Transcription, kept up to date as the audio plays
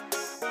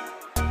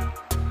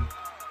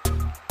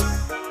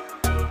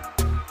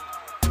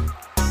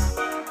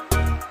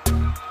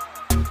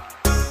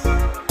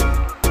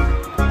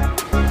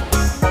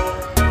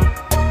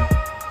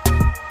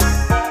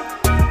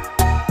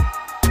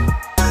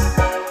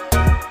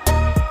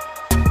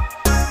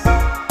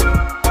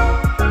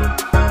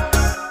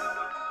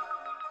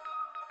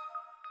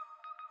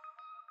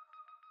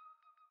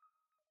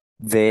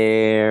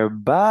They're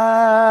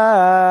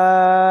back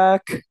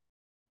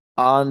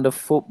on the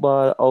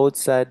Football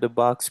Outside the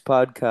Box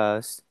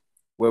podcast,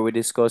 where we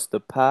discuss the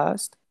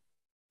past,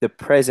 the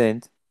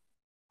present,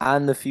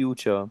 and the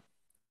future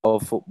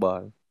of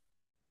football.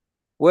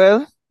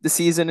 Well, the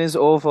season is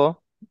over,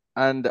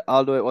 and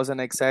although it was an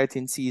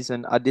exciting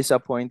season, a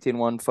disappointing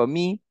one for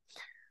me,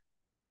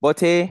 but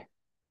hey,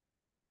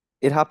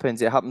 it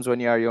happens. It happens when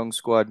you're a young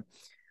squad.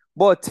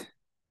 But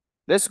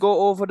let's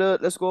go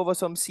over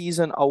some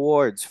season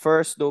awards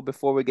first, though.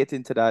 Before we get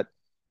into that,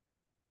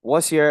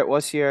 what's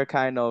your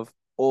kind of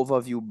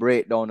overview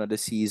breakdown of the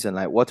season?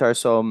 Like, what are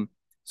some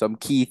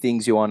key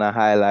things you want to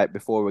highlight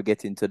before we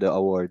get into the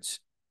awards?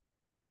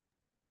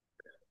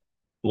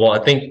 Well,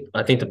 I think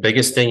the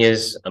biggest thing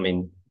is,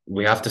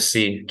 we have to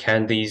see,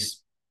 can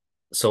these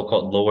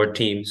so-called lower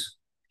teams,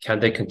 can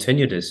they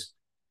continue this?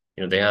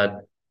 They had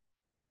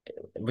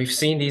we've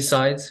seen these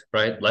sides,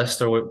 right?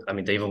 Leicester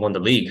they even won the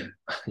league,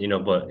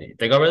 but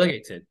they got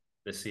relegated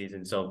this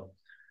season. So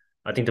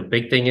I think the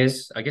big thing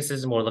is, I guess this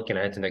is more looking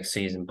ahead to next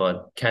season,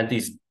 but can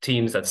these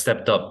teams that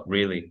stepped up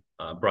really,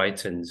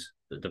 Brightons,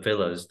 the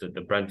Villas, the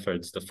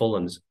Brentfords, the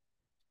Fulhams,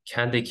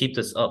 can they keep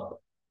this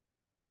up?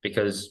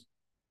 Because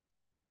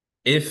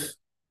if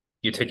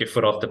you take your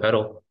foot off the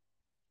pedal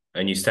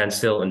and you stand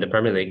still in the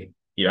Premier League,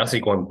 you're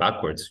actually going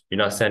backwards. You're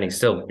not standing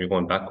still, you're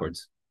going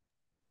backwards.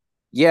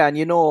 Yeah, and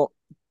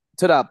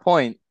to that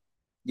point,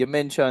 you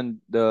mentioned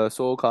the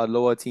so-called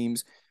lower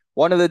teams.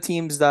 One of the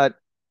teams that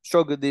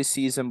struggled this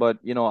season, but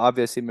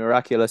obviously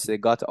miraculously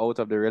got out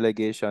of the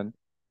relegation,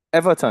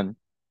 Everton.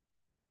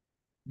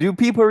 Do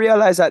people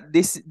realize that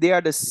they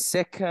are the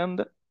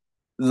second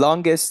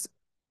longest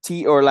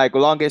team, or like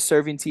longest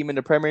serving team in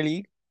the Premier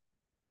League?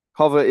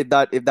 However, if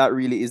that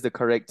really is the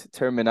correct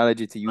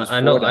terminology to use I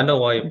know for I that. know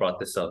why you brought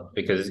this up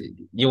because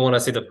you want to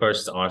see the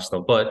first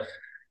Arsenal, but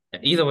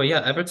either way,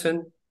 yeah,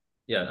 Everton,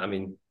 yeah,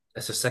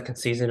 it's the second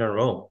season in a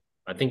row.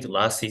 I think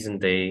last season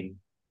they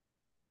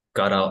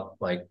got out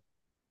like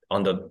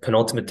on the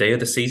penultimate day of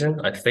the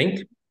season, I think.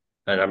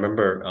 And I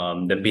remember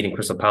them beating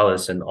Crystal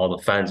Palace and all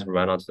the fans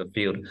ran onto the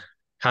field.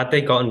 Had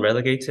they gotten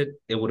relegated,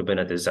 it would have been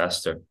a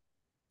disaster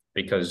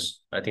because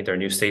I think their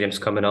new stadium's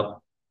coming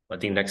up, I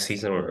think next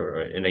season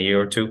or in a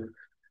year or two.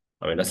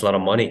 That's a lot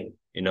of money,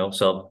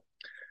 So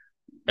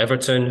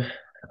Everton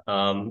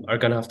are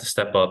gonna have to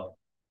step up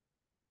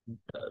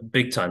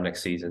big time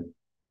next season.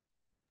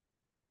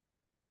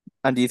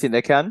 And do you think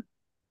they can?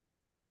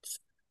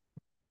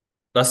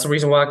 That's the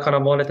reason why I kind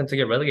of wanted them to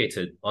get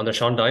relegated. Under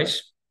Sean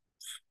Dyche,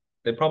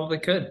 they probably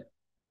could.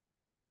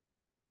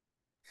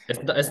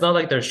 It's not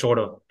like they're short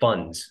of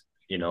funds.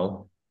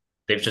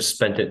 They've just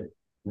spent it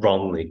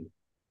wrongly.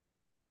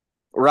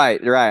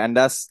 Right, right. And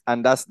that's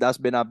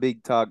been a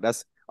big talk.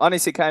 That's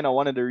honestly kind of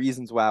one of the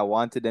reasons why I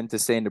wanted them to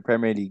stay in the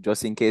Premier League,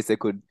 just in case they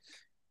could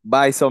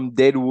buy some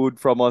dead wood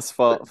from us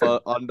for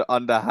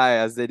on the high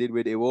as they did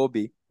with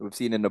Iwobi, we've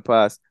seen in the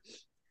past.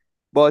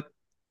 But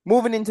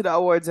moving into the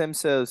awards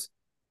themselves,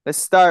 let's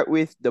start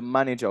with the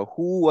manager.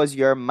 Who was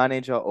your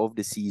manager of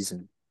the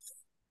season?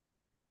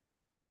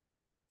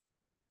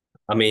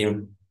 I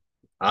mean,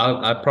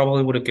 I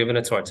probably would have given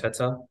it to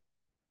Arteta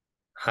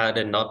had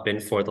it not been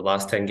for the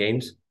last 10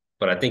 games,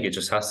 but I think it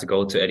just has to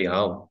go to Eddie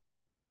Howe.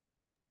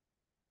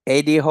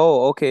 Eddie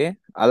Howe, okay.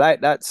 I like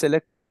that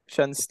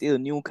selection still.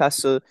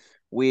 Newcastle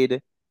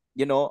with,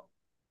 you know,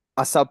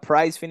 a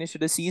surprise finish to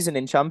the season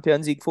in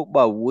Champions League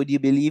football. Would you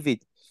believe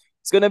it?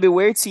 It's gonna be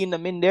weird seeing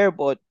them in there,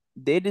 but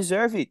they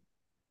deserve it.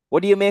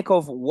 What do you make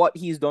of what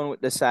he's done with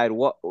the side?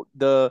 What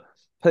the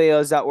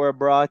players that were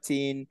brought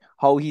in,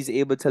 how he's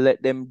able to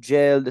let them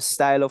gel, the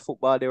style of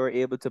football they were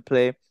able to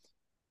play.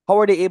 How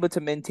are they able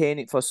to maintain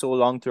it for so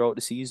long throughout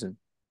the season?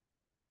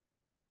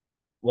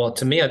 Well,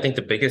 to me, I think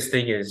the biggest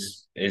thing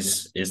is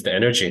the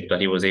energy that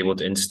he was able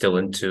to instill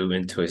into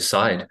his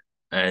side,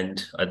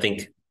 and I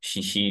think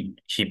he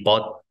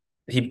bought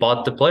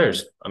the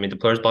players. The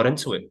players bought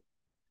into it.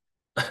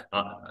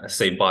 I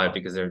say buy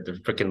because they're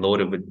freaking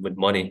loaded with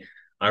money.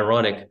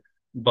 Ironic,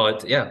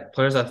 but yeah,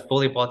 players have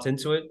fully bought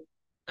into it,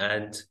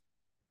 and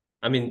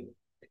I mean,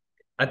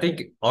 I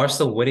think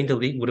Arsenal winning the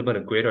league would have been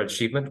a greater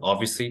achievement.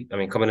 Obviously,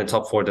 coming in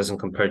top four doesn't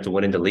compare to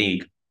winning the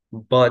league,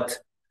 but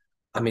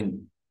I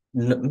mean,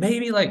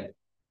 maybe like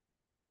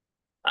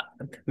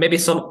maybe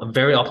some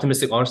very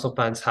optimistic Arsenal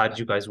fans had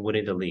you guys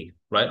winning the league,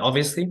 right?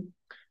 Obviously,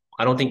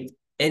 I don't think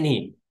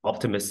any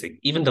optimistic,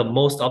 even the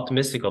most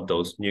optimistic of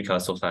those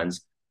Newcastle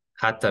fans,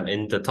 had them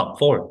in the top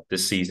four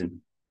this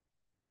season.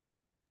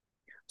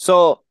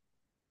 So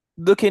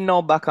looking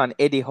now back on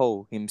Eddie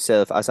Howe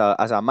himself as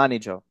a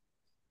manager,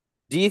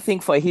 do you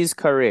think for his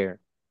career,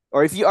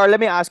 or let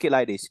me ask it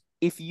like this: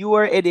 if you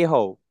were Eddie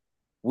Howe,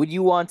 would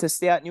you want to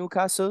stay at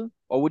Newcastle,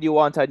 or would you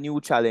want a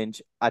new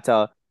challenge at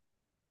a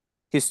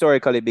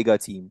historically bigger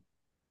team?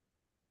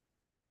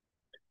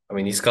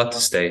 He's got to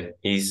stay.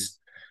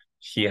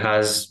 He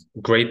has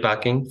great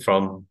backing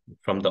from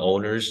the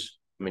owners.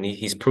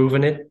 He's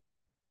proven it.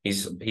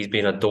 He's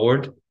been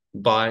adored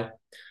by.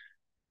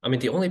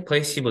 The only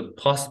place he would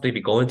possibly be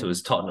going to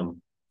is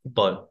Tottenham.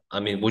 But I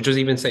mean, would you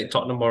even say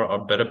Tottenham are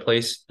a better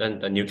place than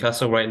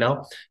Newcastle right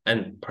now?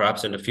 And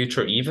perhaps in the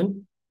future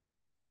even?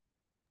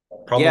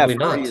 Yeah, Probably for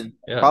not. real.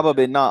 Yeah.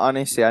 Probably not,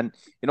 honestly. And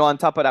on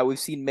top of that, we've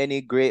seen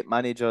many great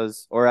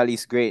managers, or at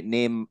least big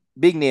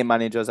name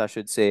managers, I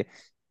should say,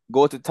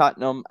 go to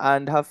Tottenham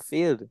and have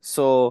failed.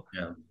 So,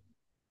 Yeah.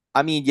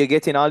 you're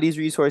getting all these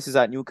resources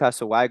at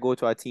Newcastle. Why go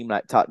to a team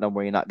like Tottenham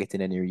where you're not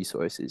getting any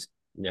resources?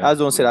 I Yeah. just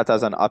don't see that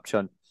as an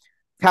option.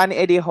 Can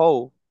Eddie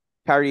Howe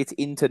carry it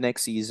into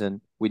next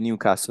season with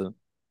Newcastle?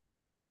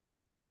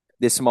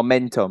 This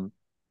momentum.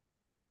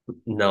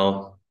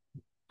 No.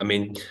 I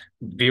mean,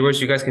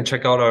 viewers, you guys can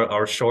check out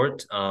our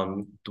short.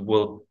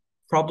 We'll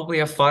probably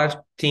have five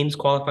teams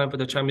qualifying for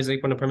the Champions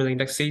League from the Premier League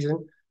next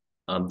season.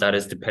 That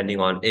is depending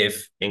on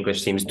if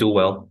English teams do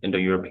well in the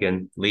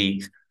European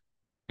leagues.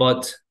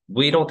 But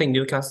we don't think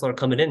Newcastle are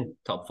coming in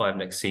top five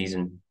next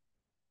season.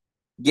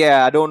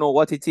 Yeah, I don't know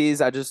what it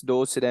is. I just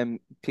don't see them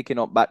picking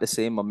up back the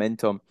same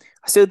momentum.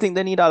 I still think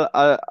they need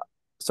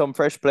some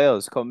fresh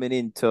players coming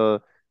in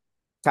to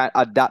can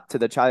adapt to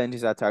the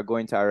challenges that are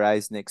going to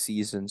arise next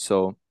season.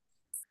 So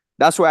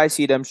that's where I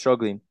see them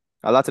struggling.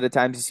 A lot of the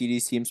times you see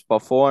these teams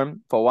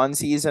perform for one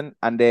season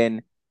and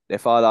then they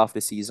fall off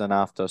the season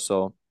after.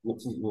 So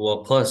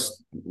Well,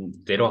 plus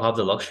they don't have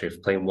the luxury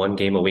of playing one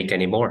game a week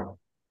anymore.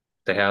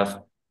 They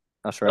have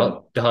that's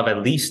right. they'll have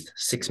at least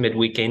six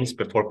midweek games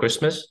before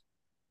Christmas,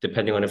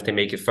 depending on if they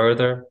make it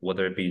further,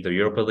 whether it be the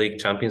Europa League,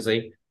 Champions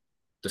League.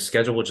 The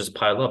schedule will just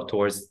pile up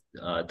towards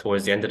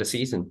the end of the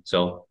season.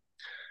 So,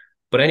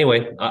 but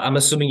anyway, I'm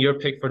assuming your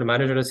pick for the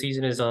manager of the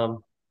season is the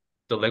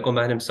Lego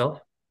man himself.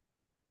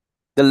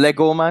 The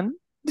Lego man.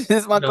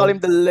 This You man call him know,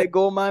 the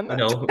Lego man.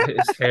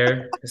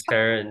 his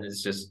hair, and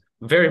it's just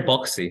very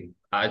boxy.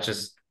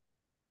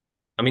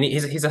 I mean,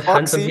 he's a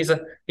handsome, Boxy.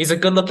 he's a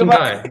good The looking man,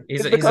 guy.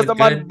 it's He's a because the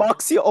man good.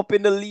 box you up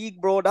in the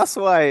league, bro. That's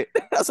why.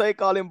 That's why I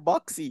call him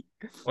Boxy.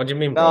 What do you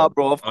mean, Nah, bro?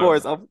 bro, of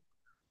course.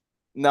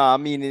 Nah,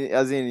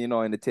 as in,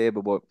 in the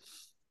table, but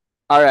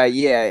all right,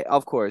 yeah,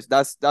 of course.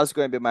 That's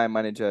going to be my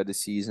manager of the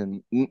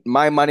season.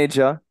 My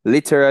manager,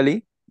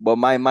 literally, but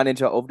my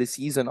manager of the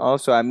season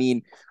also.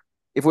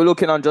 If we're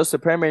looking on just the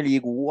Premier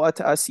League,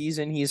 what a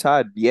season he's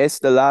had. Yes,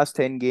 the last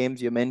 10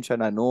 games you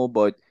mentioned, I know,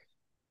 but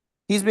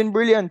he's been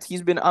brilliant.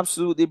 He's been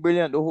absolutely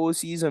brilliant the whole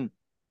season.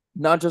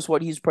 Not just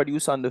what he's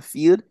produced on the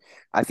field.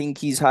 I think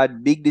he's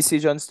had big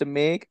decisions to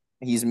make.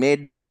 He's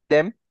made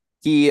them.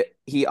 He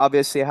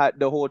obviously had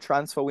the whole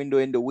transfer window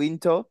in the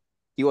winter.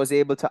 He was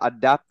able to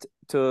adapt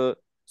to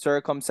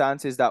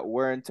circumstances that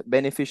weren't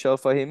beneficial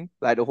for him,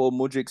 like the whole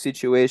Mudryk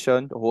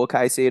situation, the whole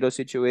Caicedo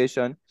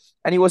situation,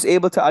 and he was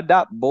able to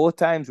adapt both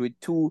times with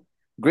two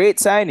great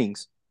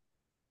signings.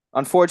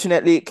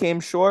 Unfortunately, it came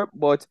short,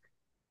 but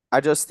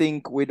I just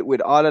think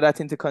with all of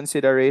that into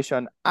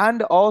consideration,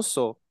 and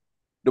also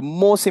the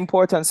most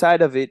important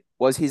side of it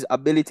was his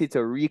ability to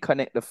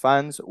reconnect the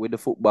fans with the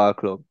football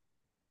club.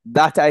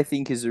 That I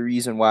think is the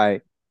reason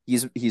why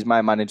he's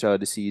my manager of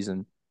the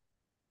season.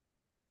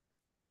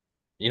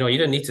 You know, you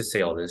didn't need to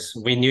say all this.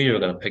 We knew you were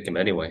gonna pick him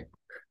anyway.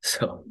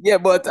 So Yeah,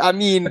 but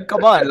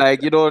come on,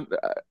 like you don't.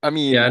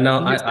 yeah,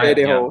 no, You say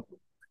the yeah, whole.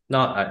 no,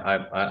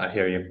 I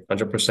hear you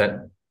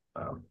 100%.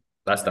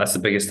 That's the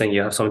biggest thing.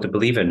 You have something to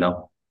believe in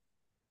now.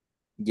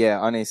 Yeah,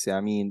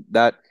 honestly,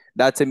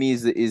 that to me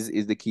is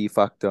the key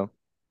factor.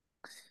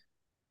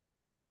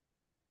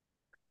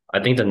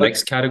 I think the But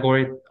next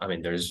category, I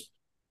mean, there's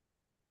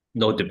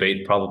no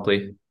debate,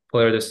 probably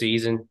player of the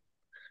season.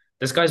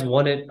 This guy's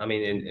won it. I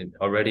mean, in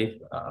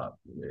already,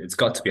 it's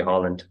got to be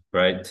Holland,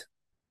 right?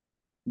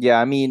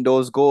 yeah,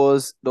 those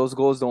goals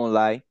don't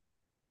lie.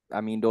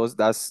 Those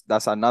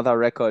that's another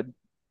record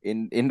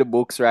in the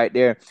books right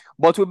there.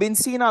 But we've been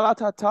seeing a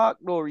lot of talk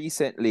though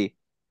recently.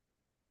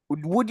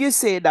 Would you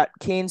say that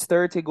Kane's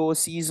 30 goal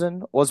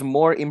season was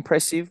more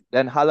impressive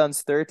than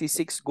Haaland's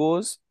 36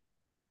 goals?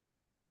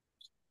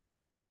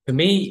 To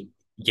me,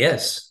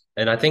 yes.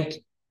 And I think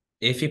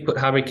if you put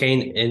Harry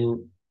Kane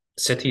in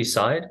City's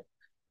side,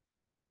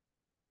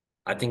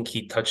 I think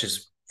he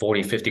touches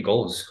 40, 50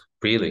 goals,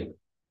 really.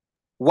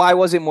 Why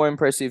was it more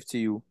impressive to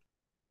you?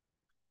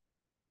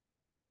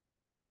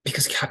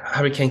 Because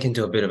Harry Kane can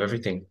do a bit of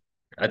everything.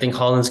 I think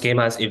Holland's game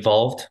has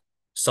evolved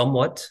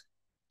somewhat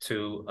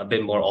to a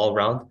bit more all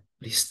round,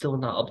 but he's still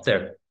not up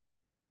there,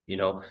 you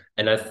know.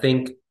 And I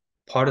think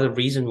part of the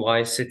reason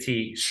why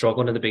City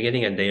struggled in the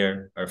beginning and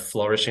are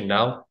flourishing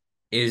now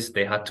is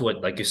they had to,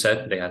 like you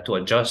said, they had to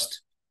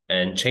adjust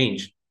and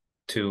change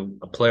to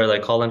a player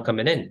like Holland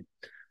coming in.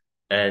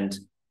 And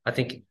I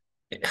think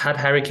had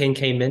Harry Kane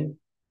came in,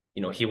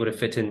 you know, he would have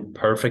fit in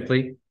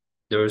perfectly.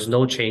 There was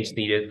no change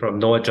needed from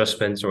no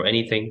adjustments or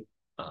anything.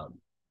 Um,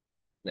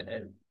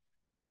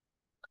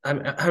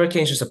 and Harry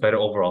Kane's just a better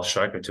overall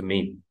striker to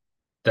me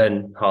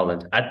than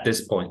Holland at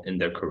this point in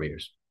their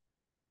careers.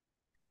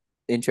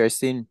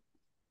 Interesting.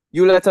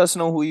 You let us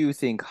know who you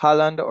think,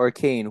 Haaland or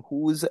Kane,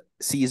 whose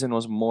season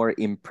was more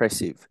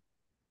impressive.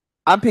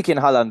 I'm picking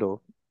Haaland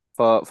though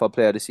for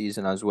player of the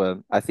season as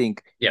well.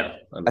 Yeah,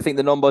 I think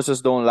the numbers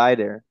just don't lie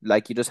there.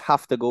 Like you just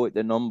have to go with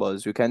the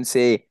numbers. You can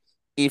say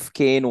if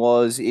Kane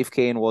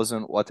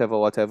wasn't, whatever,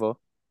 whatever.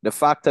 The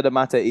fact of the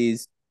matter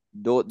is,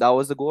 though, that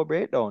was the goal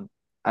breakdown.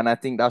 And I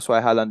think that's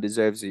why Haaland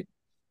deserves it.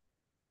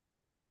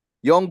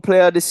 Young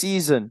player of the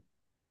season.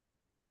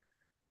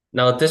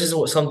 Now, this is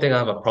something I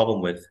have a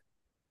problem with.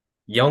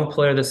 Young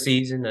player of the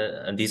season,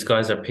 and these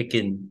guys are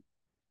picking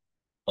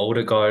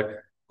Odegaard,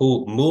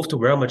 who moved to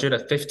Real Madrid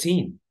at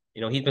 15.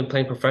 He's been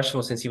playing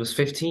professional since he was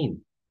 15.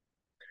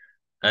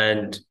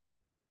 And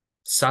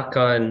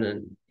Saka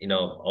and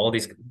all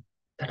these,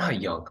 they're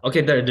not young.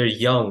 Okay, they're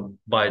young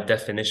by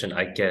definition,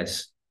 I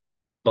guess.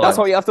 That's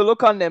how But you have to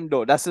look on them,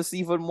 though. That's just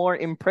even more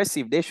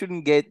impressive. They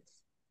shouldn't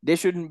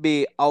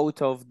be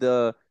out of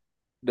the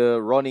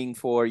running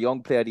for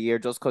young player of the year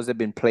just because they've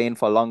been playing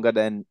for longer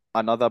than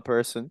another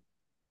person.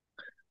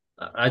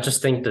 I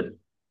just think that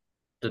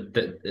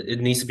it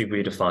needs to be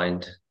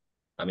redefined.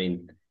 I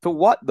mean, To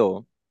what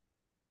though?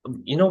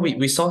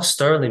 we saw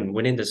Sterling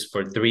winning this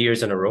for 3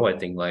 years in a row, I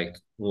think, like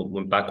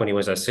back when he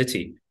was at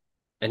City.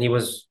 And he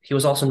was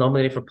also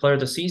nominated for Player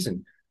of the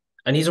Season.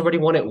 And he's already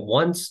won it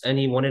once and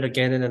he won it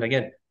again and then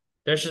again.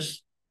 There's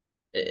just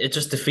it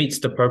just defeats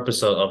the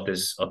purpose of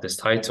this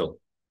title.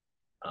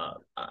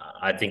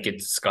 I think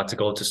it's got to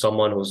go to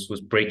someone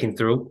who's breaking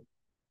through,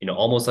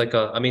 almost like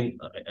I mean,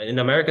 in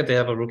America they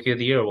have a Rookie of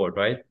the Year award,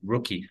 right?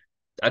 Rookie.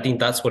 I think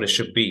that's what it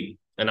should be.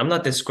 And I'm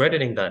not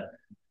discrediting that.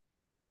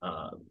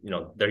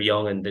 They're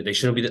young and they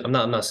shouldn't be. I'm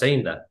not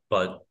saying that,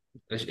 but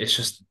it's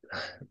just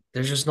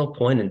there's just no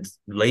point in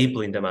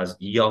labeling them as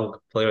young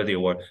player of the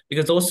award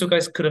because those two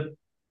guys could have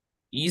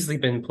easily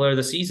been player of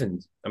the season.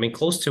 I mean,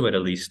 close to it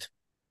at least.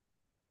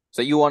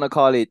 So you want to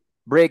call it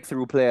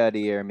breakthrough player of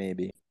the year,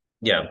 maybe?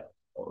 Yeah,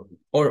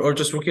 or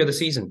just rookie of the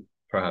season,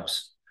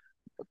 perhaps.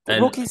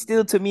 And Rookie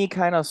still to me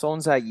kind of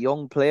sounds like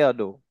young player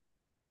though.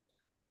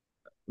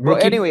 But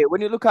rookie, anyway,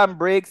 when you look at yeah,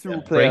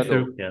 breakthrough player though,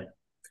 breakthrough, yeah.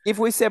 if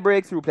we say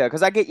breakthrough player,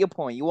 because I get your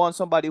point, you want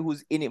somebody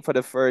who's in it for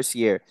the first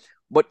year.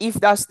 But if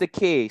that's the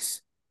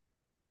case,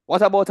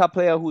 what about a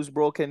player who's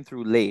broken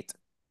through late,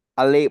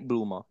 a late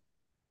bloomer?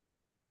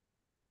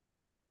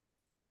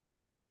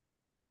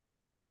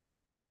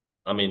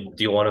 I mean,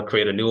 do you want to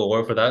create a new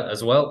award for that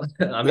as well?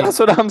 I mean, That's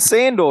what I'm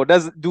saying though.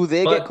 Do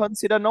they get but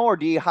considered now, or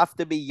do you have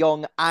to be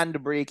young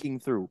and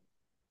breaking through?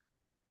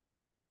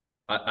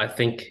 I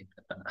think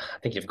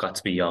you've got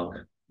to be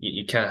young.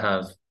 You can't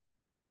have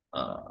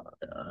a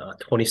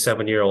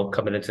 27-year-old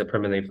coming into the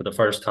Premier League for the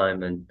first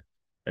time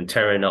and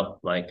tearing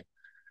up. Like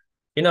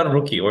you're not a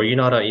rookie or you're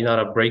not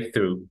a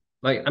breakthrough.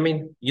 Like I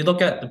mean, you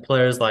look at the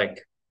players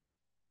like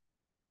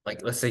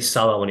let's say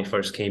Salah when he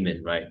first came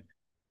in, right?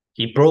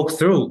 He broke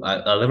through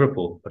at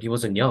Liverpool, but he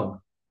wasn't young.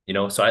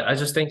 So I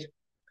just think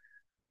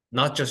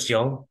not just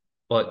young,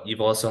 but you've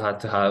also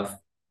had to have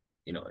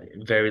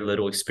very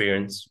little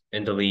experience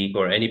in the league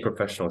or any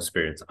professional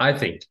experience. I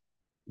think,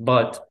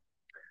 but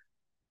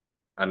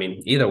I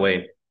mean, either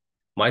way,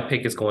 my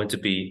pick is going to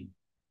be.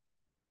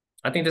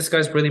 I think this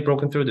guy's really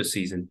broken through this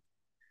season,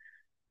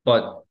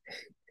 but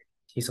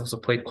he's also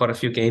played quite a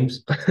few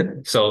games,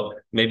 so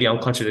maybe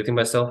I'm contradicting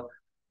myself.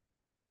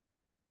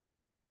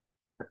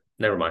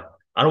 Never mind.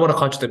 I don't want to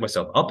contradict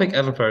myself. I'll pick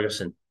Evan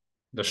Ferguson,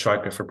 the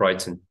striker for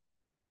Brighton.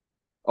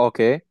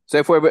 Okay. So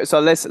if we're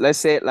so let's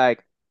say it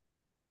like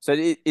so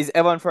is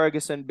Evan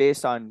Ferguson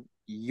based on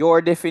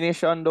your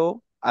definition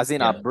though, as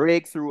in a Yeah,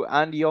 breakthrough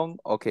and young?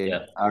 Okay.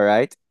 yeah. All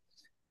right.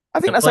 I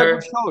The think that's a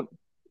good player, shout.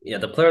 yeah,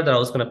 the player that I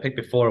was going to pick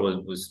before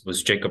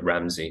was Jacob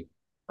Ramsey,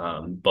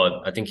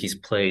 but I think he's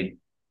played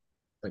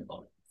like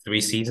 3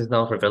 seasons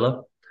now for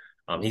Villa.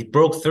 He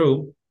broke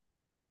through.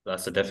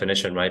 That's the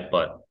definition, right?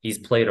 But he's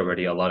played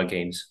already a lot of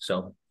games,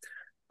 so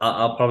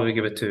I'll probably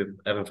give it to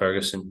Evan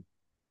Ferguson.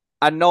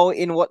 And now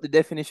in what the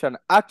definition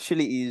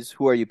actually is,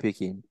 who are you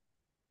picking?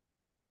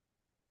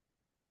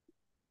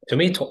 To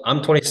me,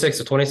 I'm 26,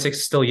 so 26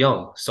 is still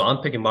young, so I'm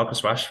picking Marcus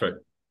Rashford.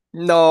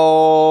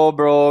 No,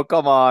 bro.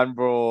 Come on,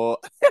 bro.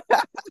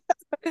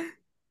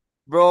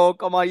 Bro,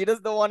 come on. You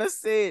just don't want to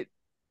say it.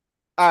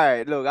 All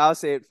right, look, I'll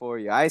say it for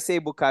you. I say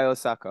Bukayo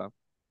Saka.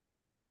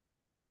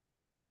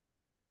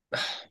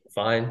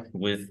 Fine,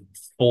 with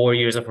 4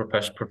 years of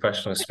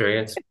professional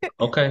experience.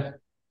 Okay.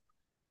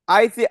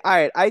 I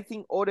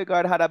think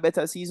Odegaard had a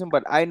better season,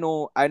 but I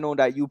know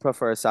that you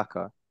prefer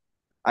Saka.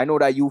 I know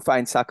that you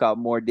find Saka a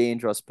more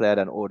dangerous player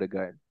than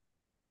Odegaard.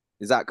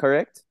 Is that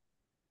correct?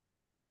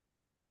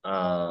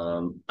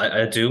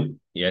 I do,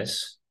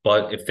 yes.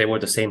 But if they were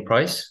the same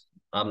price,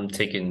 I'm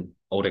taking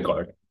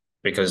Odegaard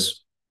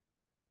because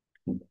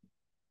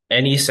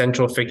any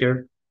central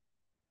figure,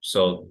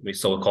 so we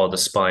still call it the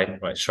spine,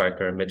 right?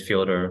 Striker,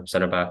 midfielder,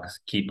 center back,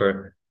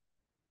 keeper.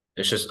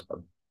 It's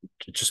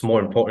just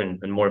more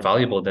important and more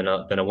valuable than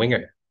a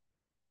winger.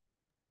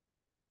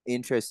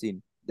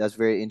 Interesting. That's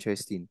very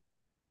interesting.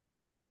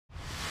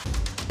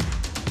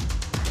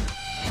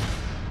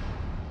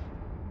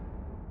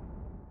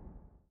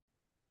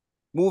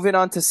 Moving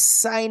on to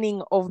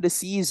signing of the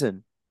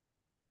season.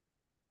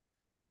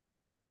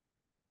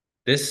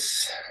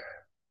 This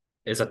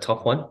is a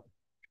tough one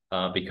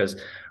because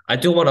I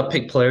do want to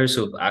pick players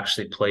who've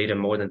actually played in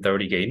more than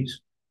 30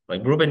 games.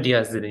 Like Ruben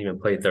Diaz didn't even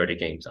play 30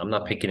 games. I'm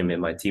not picking him in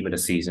my team of the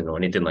season or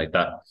anything like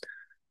that.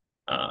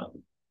 Uh,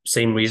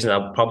 Same reason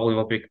I probably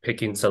won't be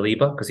picking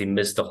Saliba because he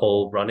missed the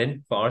whole run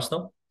in for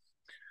Arsenal.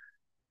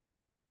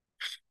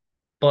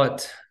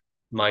 But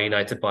my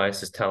United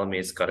bias is telling me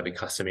it's got to be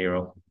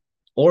Casemiro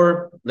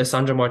or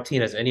Lisandro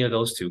Martinez, any of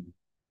those two.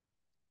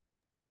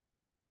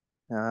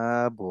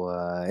 Ah,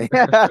 boy.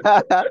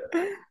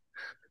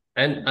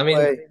 And I mean,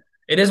 Boy.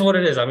 it is what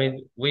it is. I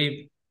mean,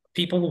 we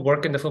people who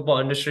work in the football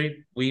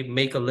industry, we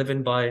make a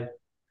living by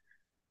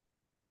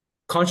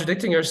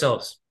contradicting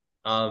ourselves.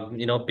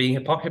 Being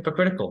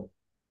hypocritical.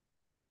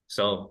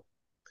 So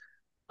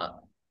uh,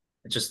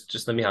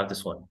 just let me have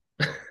this one.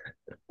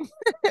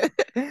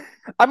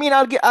 I mean,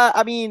 I'll get.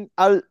 I mean,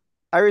 I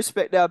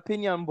respect the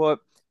opinion, but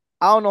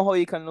I don't know how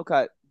you can look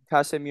at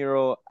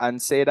Casemiro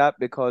and say that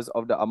because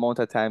of the amount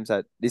of times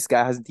that this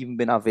guy hasn't even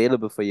been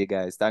available for you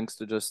guys, thanks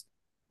to just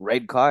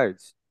red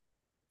cards,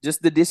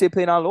 just the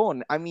discipline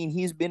alone. I mean,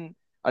 he's been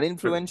an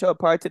influential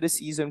part of the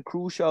season,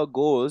 crucial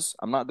goals.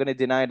 I'm not gonna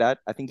deny that.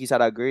 I think he's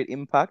had a great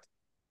impact,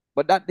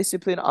 but that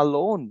discipline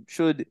alone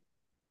should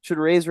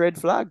raise red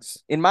flags,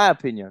 in my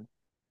opinion.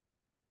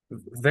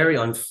 Very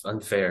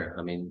unfair.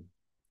 I mean,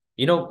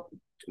 you know,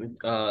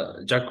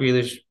 Jack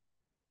Grealish,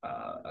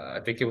 I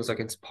think it was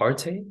against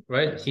Partey,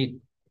 right? He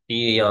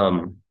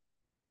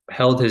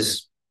held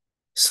his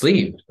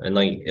sleeve and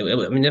I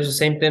mean, it was the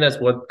same thing as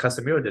what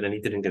Casemiro did, and he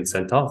didn't get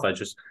sent off.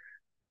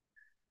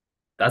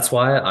 That's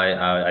why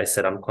I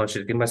said I'm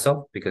contradicting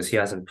myself because he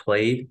hasn't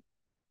played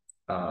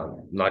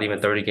not even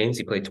 30 games.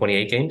 He played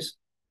 28 games.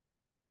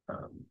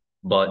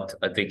 But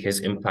I think his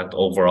impact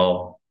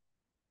overall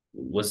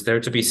was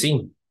there to be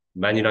seen.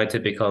 Man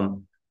United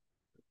become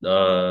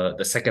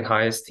the second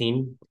highest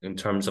team in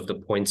terms of the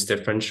points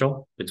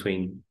differential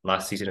between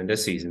last season and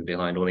this season,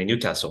 behind only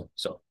Newcastle.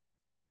 So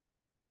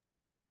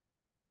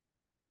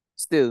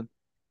Still,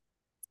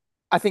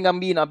 I think I'm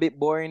being a bit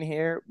boring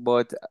here,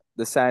 but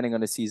the signing of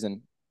the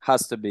season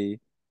has to be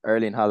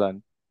Erling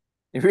Haaland.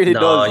 It really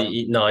no, does.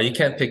 no, you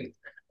can't pick.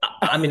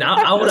 I mean,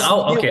 I would, Just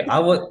feel okay,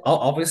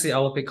 obviously I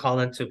would pick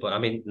Holland too, but I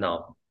mean,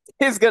 no,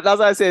 it's good. That's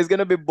why I say it's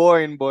gonna be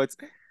boring, but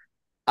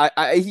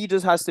he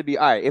just has to be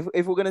all right.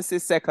 If we're gonna say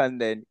second,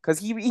 then because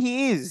he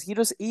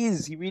just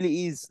is, he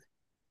really is,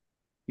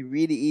 he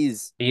really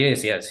is. he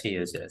is, yes, he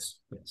is, yes,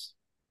 yes.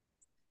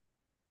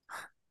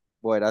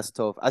 Boy, that's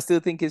tough. I still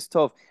think it's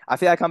tough. I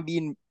feel like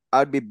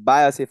I'd be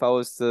biased if I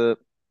was to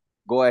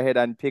go ahead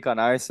and pick an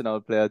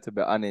Arsenal player, to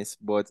be honest.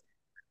 But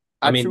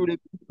I I mean, truly,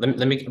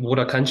 would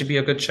Akanji be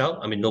a good shout?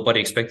 I mean, nobody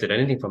expected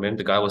anything from him.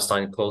 The guy was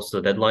signed close to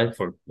the deadline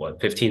for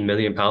what, 15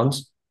 million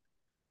pounds?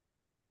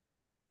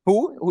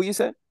 who you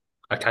said?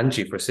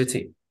 Akanji for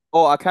City.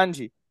 Oh,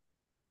 Akanji.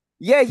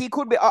 Yeah, he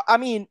could be. I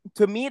mean,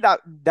 to me,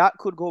 that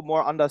could go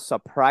more under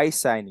surprise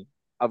signing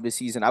of the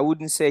season. I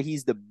wouldn't say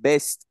he's the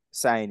best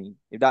signing,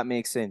 if that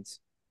makes sense.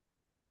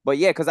 But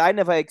yeah, because I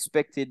never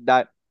expected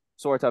that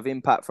sort of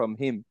impact from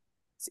him.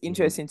 It's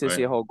interesting to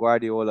see Right. how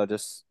Guardiola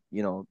just,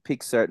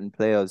 picks certain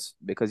players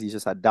because he's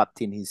just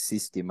adapting his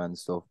system and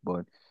stuff.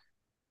 But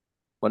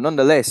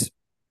nonetheless,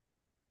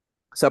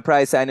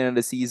 surprise signing of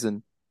the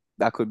season,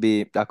 that could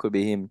be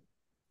him.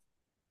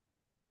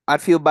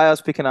 I'd feel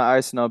biased picking an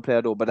Arsenal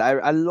player though, but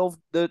I love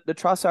the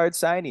Trossard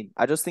signing.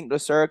 I just think the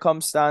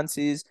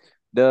circumstances,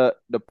 the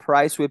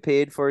price we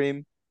paid for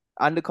him,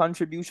 and the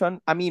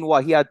contribution. I mean,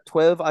 what he had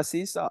 12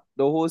 assists the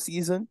whole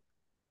season.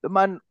 The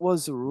man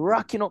was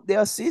racking up the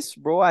assists,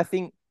 bro. I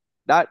think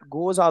that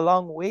goes a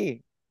long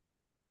way.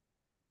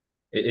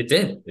 It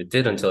did. It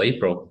did until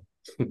April.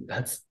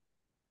 That's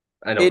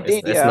I know It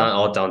did, it's yeah. not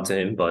all down to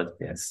him, but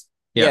yes.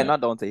 Yeah, Yeah.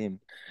 not down to him.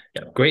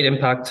 Yeah. Great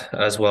impact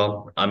as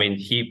well. I mean,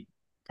 he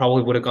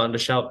probably would have gotten the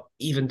shout,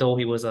 even though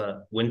he was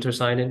a winter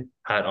signing,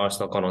 had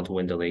Arsenal gone on to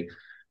win the league.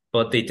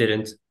 But they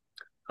didn't.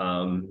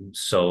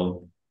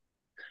 So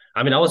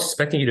I mean, I was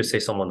expecting you to say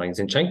someone like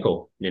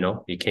Zinchenko.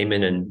 He came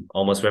in and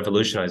almost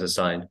revolutionized the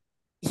side.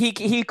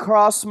 He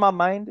crossed my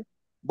mind,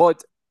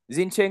 but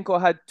Zinchenko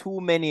had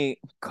too many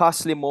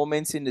costly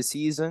moments in the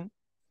season,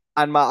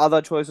 and my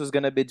other choice was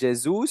gonna be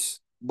Jesus,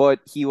 but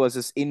he was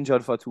just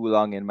injured for too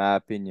long, in my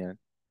opinion.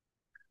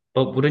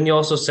 But wouldn't you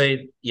also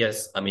say,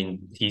 yes, I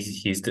mean,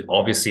 he's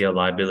obviously a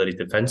liability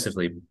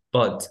defensively,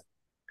 but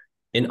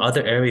in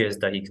other areas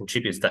that he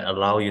contributes that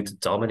allow you to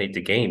dominate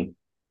the game,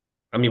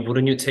 I mean,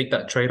 wouldn't you take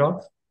that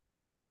trade-off?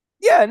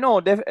 Yeah,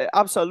 no,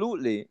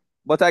 absolutely.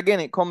 But again,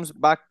 it comes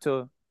back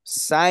to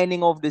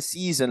signing of the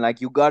season.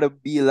 Like you gotta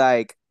be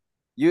like,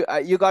 you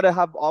gotta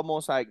have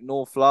almost like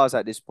no flaws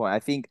at this point. I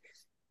think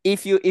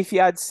if you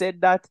had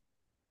said that,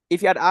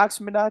 if you had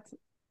asked me that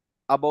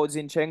about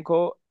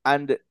Zinchenko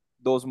and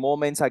those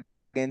moments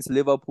against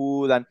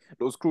Liverpool and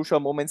those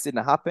crucial moments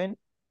didn't happen,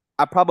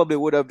 I probably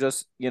would have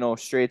just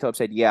straight up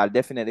said, yeah, I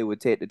definitely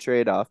would take the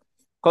trade off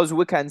because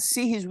we can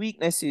see his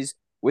weaknesses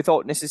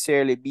without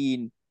necessarily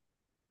being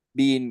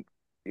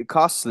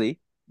costly,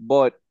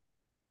 but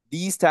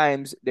these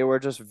times they were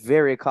just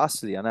very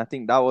costly, and I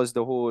think that was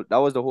the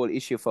whole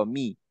issue for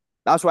me.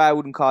 That's why I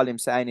wouldn't call him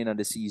signing of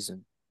the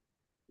season.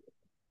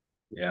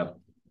 Yeah,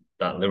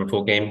 that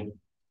Liverpool game.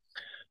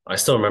 I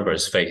still remember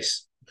his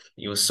face.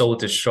 He was so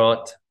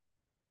distraught.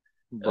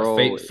 A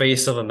Bro.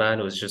 face of a man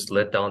who was just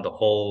let down the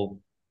whole,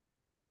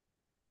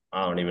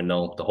 I don't even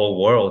know, the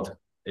whole world,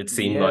 it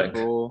seemed Yeah, like.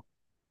 bro.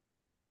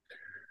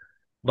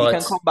 He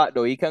can But come back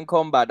though. He can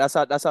come back. That's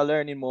a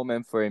learning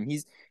moment for him.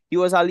 He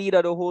was a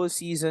leader the whole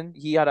season.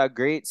 He had a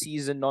great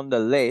season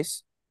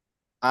nonetheless.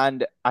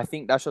 And I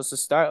think that's just the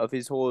start of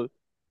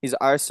his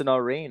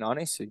Arsenal reign,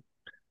 honestly.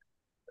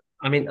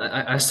 I mean,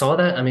 I saw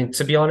that. I mean,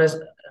 to be honest,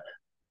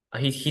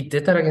 he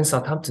did that against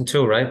Southampton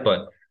too, right?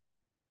 But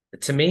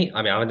to me,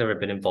 I mean, I've never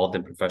been involved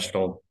in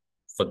professional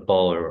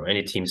football or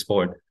any team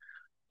sport.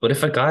 But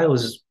if a guy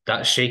was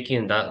that shaky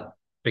and that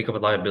big of a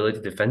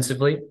liability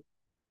defensively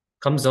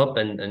comes up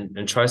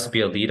and tries to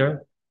be a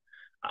leader,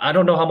 I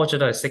don't know how much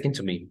of that is sticking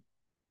to me.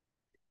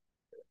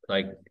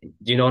 Like,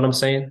 do you know what I'm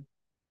saying?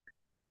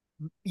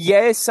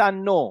 Yes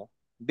and no,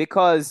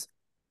 because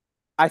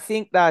I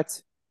think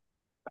that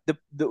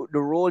the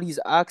role he's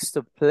asked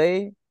to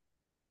play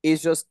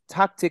is just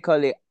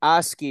tactically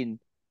asking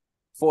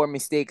for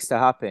mistakes to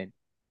happen.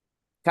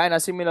 Kind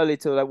of similarly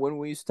to like when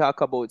we used to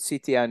talk about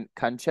City and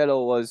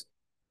Cancelo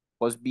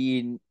was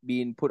being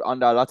put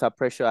under a lot of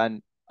pressure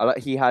and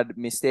he had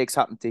mistakes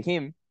happen to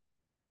him.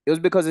 It was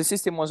because the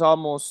system was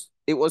almost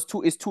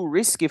it's too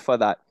risky for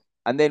that.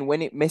 And then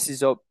when it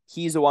messes up,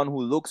 he's the one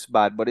who looks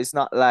bad. But it's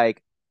not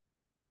like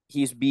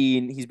he's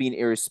being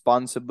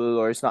irresponsible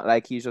or it's not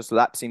like he's just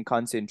lapsing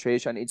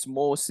concentration. It's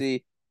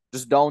mostly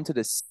just down to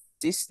the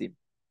system.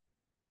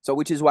 So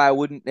which is why I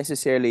wouldn't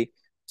necessarily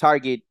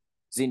target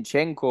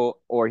Zinchenko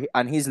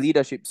and his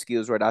leadership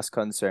skills where that's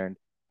concerned.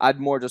 I'd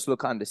more just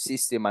look on the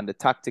system and the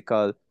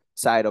tactical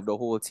side of the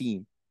whole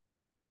team.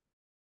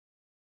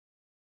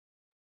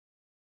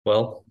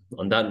 Well,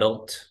 on that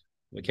note,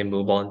 we can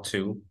move on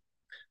to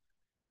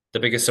the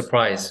biggest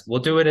surprise.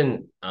 We'll do it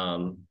in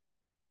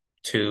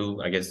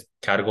two, I guess,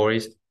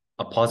 categories: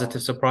 a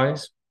positive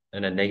surprise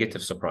and a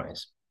negative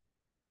surprise.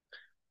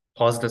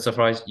 Positive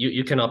surprise,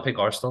 you cannot pick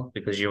Arsenal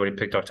because you already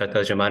picked Arteta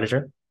as your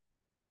manager.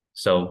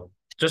 So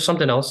just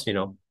something else, you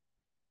know.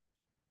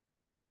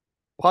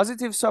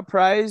 Positive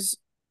surprise.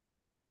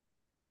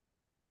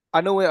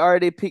 I know we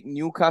already picked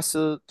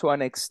Newcastle to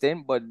an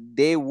extent, but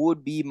they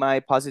would be my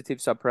positive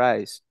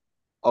surprise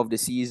of the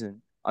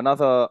season.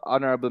 Another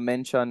honorable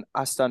mention,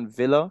 Aston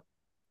Villa.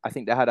 I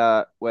think they had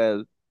a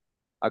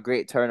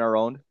great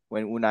turnaround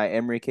when Unai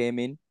Emery came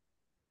in.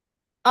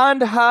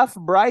 And half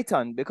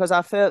Brighton, because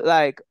I felt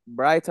like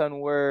Brighton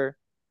were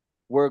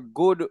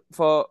good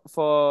for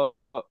for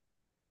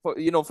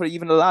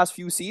even the last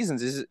few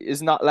seasons.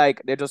 Is not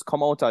like they just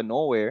come out of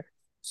nowhere.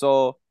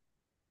 So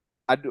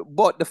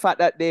but the fact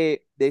that they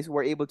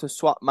were able to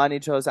swap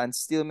managers and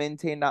still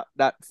maintain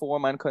that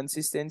form and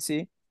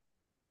consistency,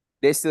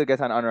 they still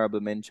get an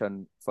honorable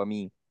mention for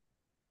me.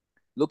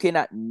 Looking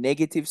at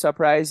negative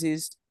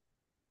surprises,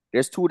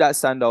 there's two that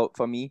stand out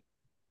for me.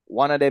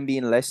 One of them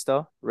being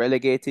Leicester,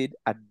 relegated.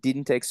 I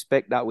didn't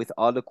expect that with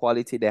all the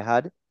quality they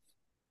had.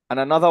 And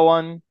another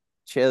one,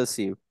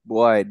 Chelsea.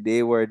 Boy,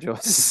 they were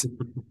just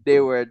they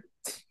were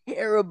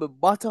terrible.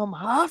 Bottom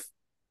half.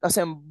 That's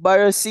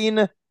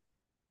embarrassing.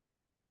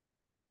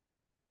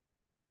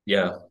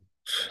 Yeah.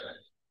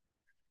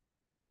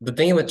 The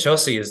thing with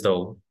Chelsea is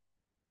though,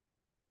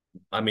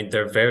 I mean,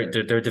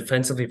 they're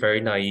defensively very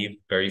naive,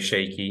 very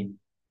shaky.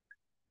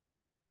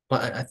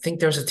 But I think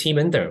there's a team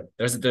in there.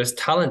 There's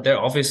talent there,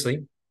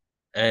 obviously.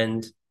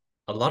 And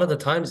a lot of the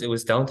times it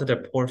was down to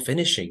their poor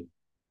finishing.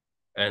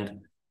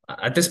 And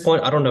at this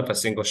point, I don't know if a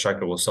single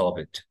striker will solve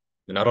it.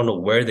 And I don't know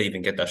where they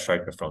even get that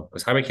striker from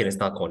because Harry Kane is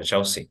not going to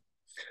Chelsea.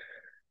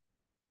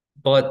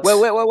 Well,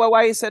 But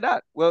why you say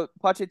that? Well,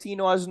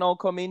 Pochettino has now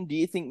come in. Do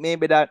you think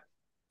maybe that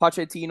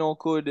Pochettino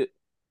could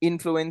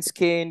influence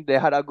Kane? They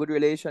had a good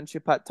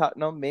relationship at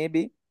Tottenham,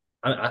 maybe.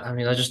 I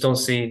mean, I just don't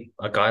see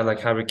a guy like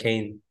Harry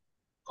Kane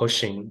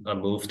pushing a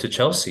move to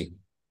Chelsea.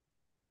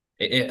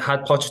 It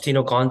had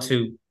Pochettino gone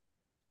to,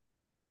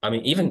 I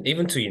mean,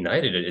 even to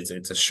United,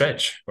 it's a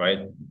stretch, right?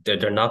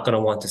 They're not going to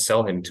want to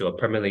sell him to a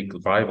Premier League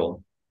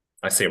rival.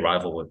 I say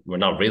rival, we're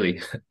not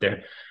really.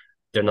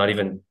 They're not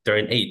even they're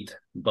in eighth,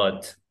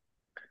 but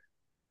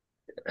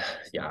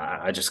yeah,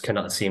 I just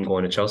cannot see him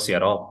going to Chelsea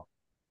at all.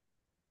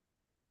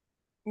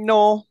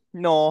 No,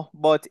 no,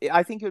 but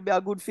I think it would be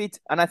a good fit,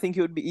 and I think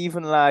it would be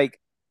even like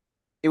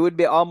it would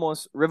be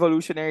almost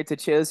revolutionary to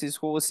Chelsea's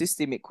whole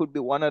system. It could be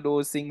one of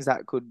those things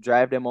that could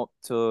drive them up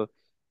to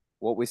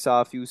what we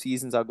saw a few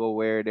seasons ago,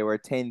 where they were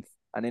 10th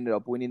and ended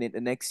up winning it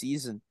the next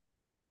season.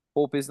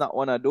 Hope is not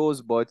one of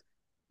those, but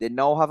they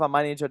now have a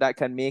manager that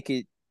can make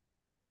it,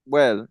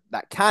 well,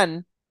 that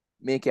can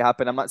make it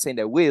happen. I'm not saying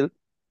they will,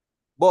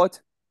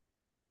 but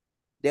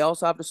they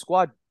also have the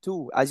squad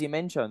too, as you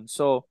mentioned.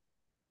 So,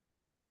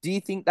 do you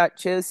think that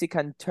Chelsea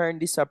can turn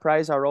this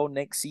surprise around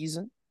next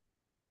season?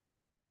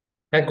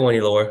 Can't go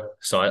any lower,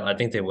 so I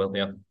think they will.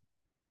 Yeah,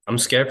 I'm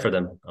scared for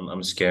them.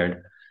 I'm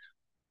scared.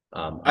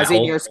 I As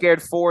in, you're hope.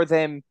 scared for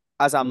them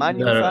as a Man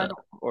U No, no, fan, no.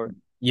 or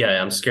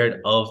Yeah, I'm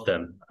scared of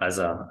them as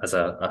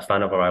a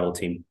fan of a rival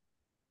team.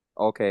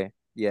 okay,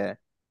 yeah,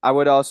 I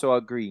would also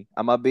agree.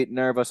 I'm a bit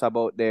nervous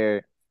about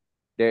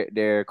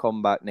their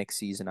comeback next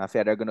season. I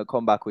feel they're gonna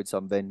come back with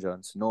some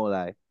vengeance. No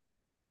lie.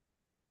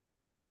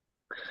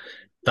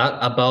 That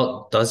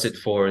about does it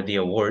for the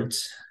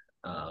awards.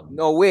 Um,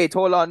 No, wait,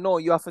 hold on. No,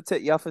 you have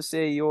to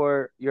say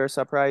your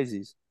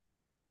surprises.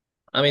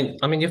 I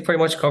mean, you've pretty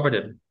much covered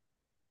it.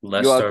 You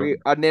Leicester. agree?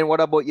 And then what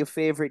about your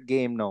favorite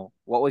game now?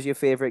 What was your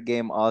favorite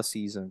game all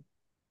season?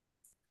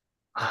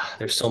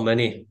 There's so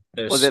many.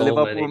 There's Was it so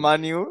Liverpool many.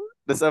 Man U?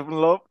 The 7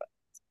 love?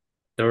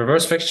 The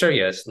reverse fixture,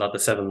 yes, not the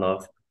seven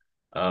love.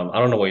 I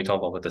don't know what you're talking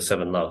about with the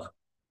seven love.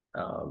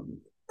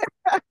 Um,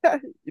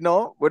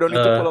 We don't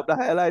need to pull uh, up the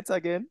highlights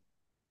again.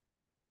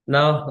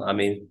 no, I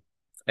mean,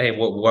 hey,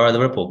 where are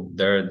Liverpool?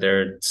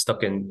 They're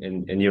stuck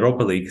in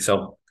Europa League,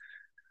 so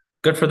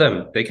good for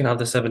them. They can have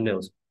the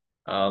 7-0.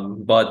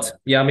 But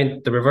yeah, I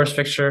mean, the reverse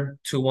fixture,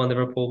 2-1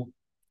 Liverpool.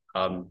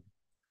 Um,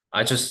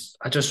 I just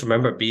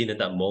remember being in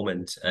that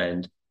moment,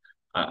 and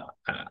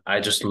I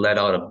just let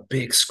out a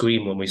big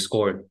scream when we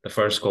scored the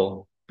first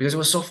goal because it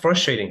was so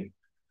frustrating,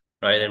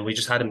 right? And we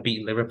just hadn't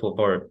beaten Liverpool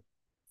for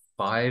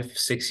 5,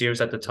 6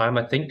 years at the time,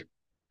 I think.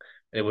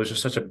 It was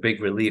just such a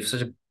big relief,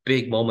 such a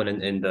big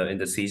moment in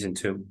the season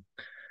too.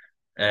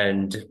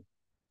 And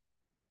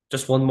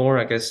just one more,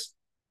 I guess,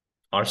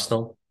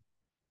 Arsenal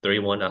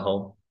 3-1 at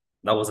home.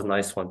 That was a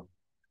nice one.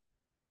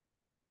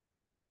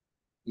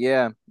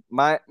 Yeah.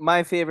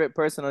 My favorite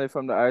personally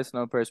from the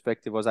Arsenal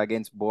perspective was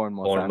against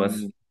Bournemouth. I Bournemouth.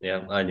 mean,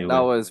 Yeah, I knew that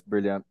it. was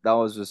brilliant. That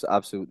was just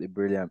absolutely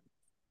brilliant.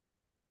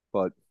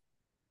 But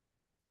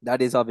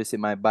that is obviously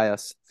my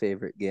bias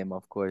favorite game,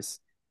 of course.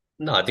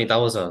 No, I think that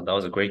was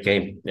a great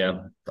game.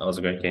 Yeah, that was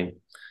a great game.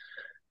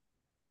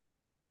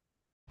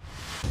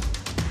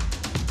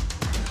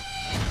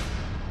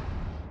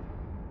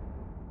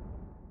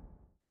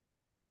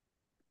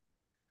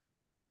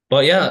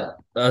 But yeah,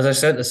 as I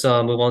said, let's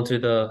move on to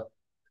the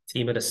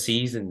team of the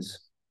seasons.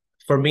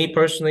 For me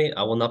personally,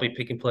 I will not be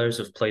picking players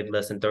who've played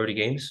less than 30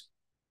 games.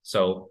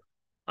 So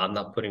I'm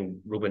not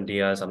putting Ruben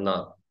Diaz. I'm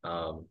not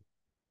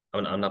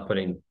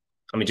putting.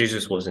 I mean,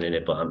 Jesus wasn't in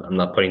it, but I'm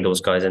not putting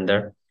those guys in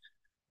there.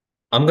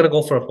 I'm gonna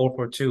go for a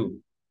 4-4-2,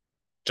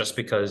 just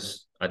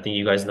because I think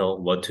you guys know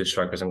what two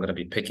strikers I'm gonna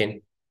be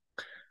picking.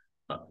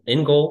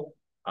 In goal,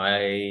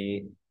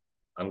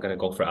 I'm gonna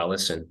go for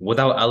Allison.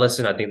 Without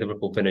Allison, I think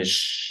Liverpool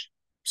finish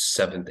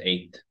seventh,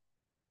 eighth.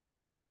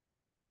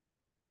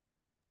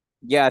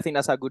 Yeah, I think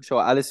that's a good show.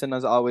 Alisson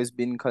has always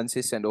been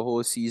consistent the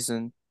whole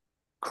season.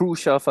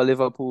 Crucial for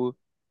Liverpool.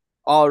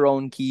 All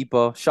round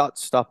keeper, shot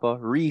stopper,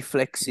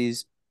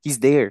 reflexes. He's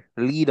there,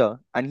 leader,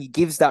 and he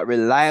gives that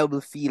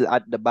reliable feel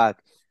at the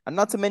back. And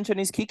not to mention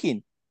his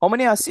kicking. How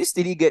many assists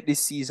did he get this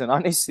season,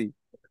 honestly?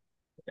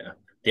 Yeah.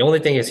 The only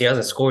thing is he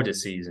hasn't scored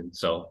this season,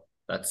 so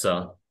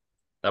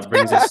that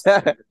brings us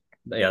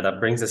that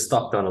brings his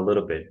stock down a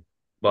little bit.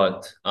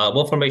 But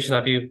what formation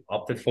have you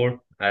opted for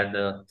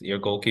and your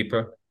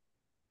goalkeeper?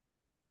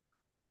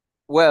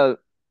 Well,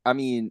 I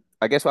mean,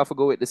 I guess we have to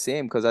go with the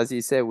same because, as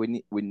you said,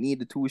 we need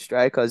the two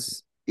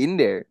strikers in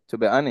there. To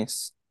be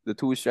honest, the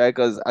two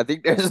strikers. I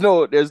think there's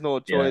no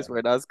Yeah, choice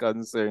where that's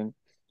concerned.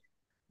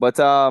 But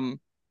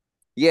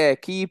yeah,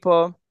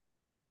 keeper.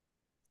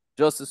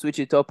 Just to switch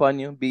it up on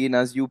you, being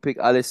as you pick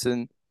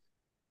Allison,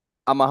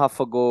 I'ma have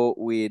to go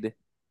with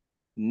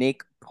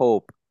Nick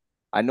Pope.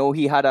 I know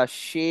he had a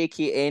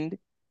shaky end.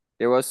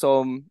 There were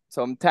some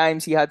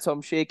times he had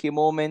some shaky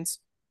moments,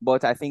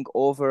 but I think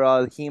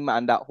overall him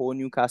and that whole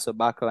Newcastle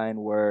backline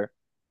were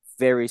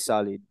very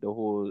solid the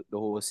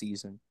whole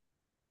season.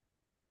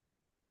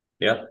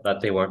 yeah,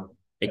 that they were,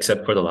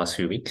 except for the last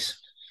few weeks.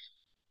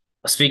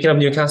 Speaking of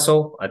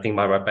Newcastle, I think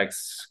my right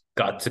back's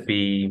got to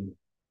be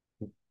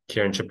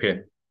Kieran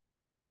Trippier.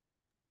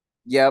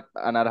 Yep,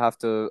 and I'd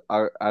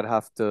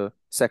have to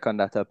second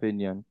that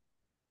opinion.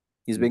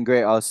 He's been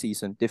great all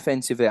season,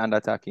 defensively and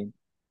attacking.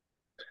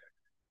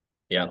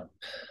 Yeah.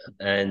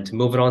 And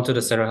moving on to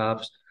the center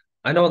halves,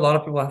 I know a lot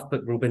of people have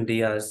put Ruben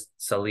Diaz,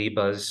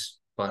 Salibas,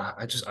 but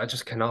I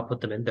just cannot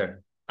put them in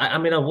there. I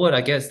mean I would,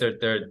 I guess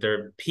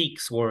their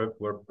peaks were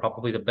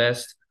probably the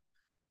best.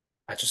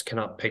 I just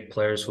cannot pick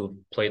players who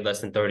played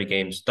less than 30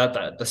 games.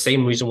 That the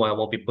same reason why I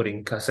won't be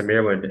putting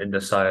Casemiro in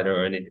the side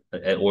or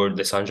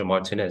Lisandro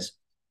Martinez.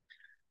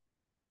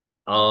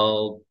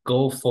 I'll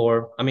go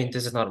for. I mean,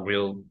 this is not a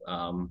real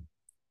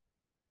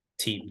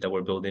team that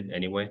we're building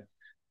anyway.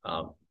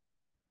 Um,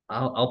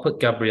 I'll put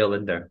Gabriel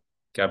in there.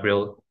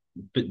 Gabriel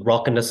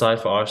rocking the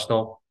side for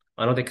Arsenal.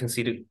 I know they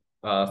conceded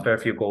a fair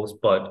few goals,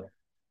 but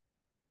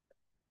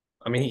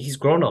I mean he's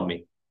grown on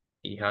me.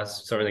 He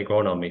has certainly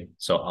grown on me.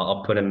 So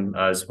I'll put him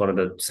as one of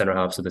the center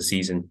halves of the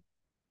season.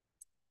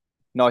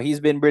 No, he's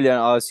been brilliant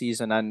all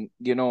season, and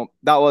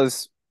that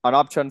was an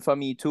option for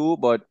me too.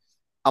 But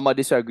I'm gonna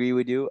disagree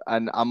with you,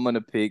 and I'm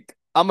gonna pick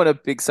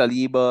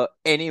Saliba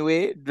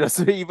anyway.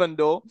 Just even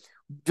though,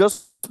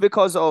 just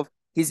because of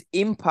his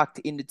impact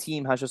in the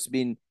team has just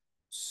been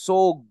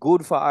so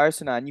good for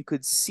Arsenal, and you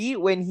could see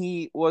it when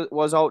he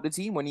was out the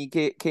team when he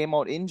came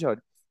out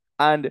injured,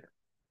 and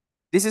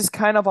this is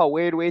kind of a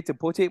weird way to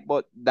put it,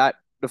 but that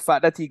the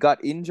fact that he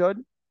got injured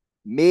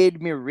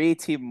made me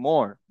rate him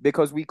more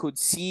because we could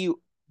see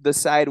the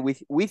side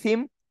with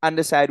him and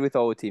the side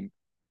without him.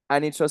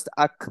 And it's just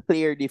a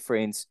clear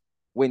difference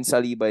when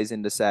Saliba is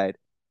in the side.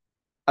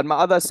 And my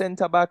other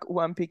centre back who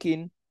I'm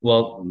picking.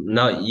 Well,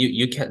 now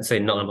you can't say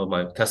nothing about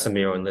my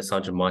Casemiro and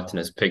Lisandro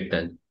Martinez pick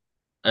then.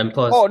 And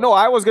plus, Oh no,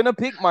 I was gonna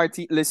pick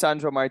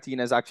Lisandro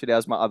Martinez actually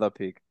as my other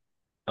pick.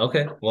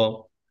 okay,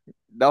 well,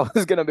 That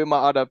was gonna be my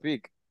other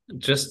pick.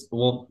 just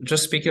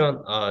speaking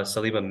on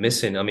Saliba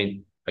missing, I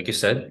mean, like you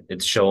said,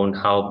 it's shown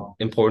how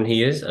important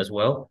he is as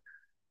well.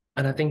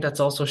 And I think that's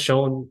also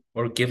shown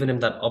or given him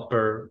that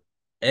upper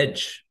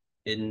edge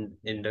in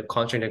the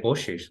contract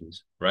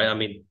negotiations, right? I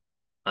mean,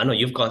 I know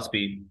you've got to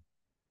be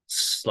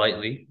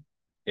slightly,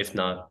 if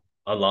not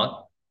a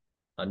lot,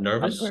 I'm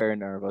nervous very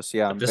nervous.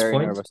 Yeah, at I'm this very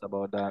point. nervous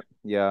about that.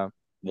 Yeah.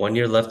 1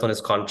 year left on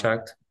his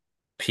contract.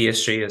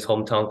 PSG, his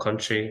hometown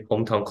country,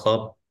 hometown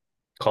club,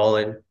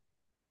 calling.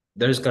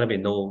 There's gonna be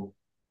no,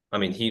 I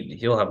mean,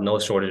 he'll have no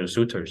shortage of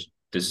suitors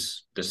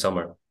this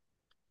summer.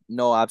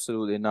 No,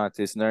 absolutely not.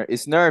 It's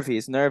nervy.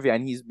 It's nervy,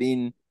 and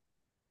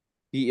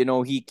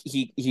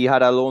he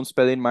had a loan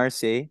spell in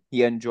Marseille.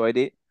 He enjoyed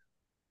it.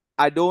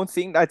 I don't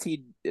think that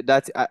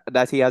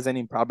he has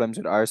any problems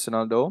with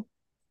Arsenal though.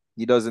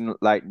 He doesn't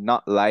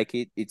not like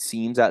it. It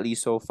seems at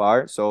least so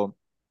far. So,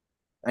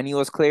 and he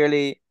was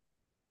clearly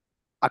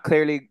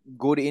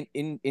good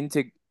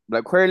into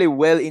like clearly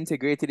well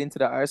integrated into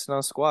the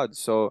Arsenal squad.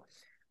 So,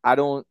 I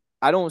don't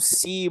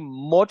see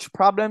much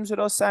problems with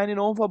us signing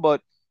over,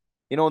 but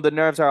the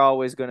nerves are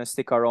always gonna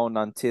stick around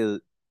until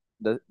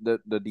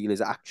the deal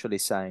is actually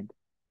signed.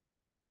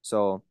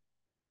 So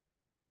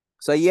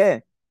yeah.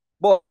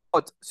 But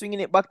swinging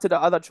it back to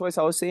the other choice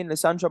I was saying,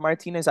 Lisandro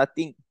Martinez, I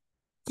think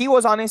he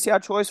was honestly a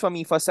choice for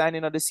me for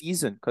signing of the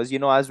season because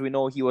as we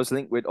know, he was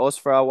linked with us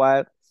for a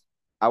while.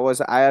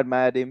 I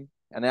admired him,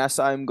 and I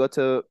saw him go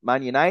to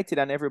Man United,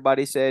 and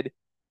everybody said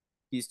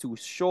he's too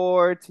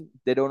short.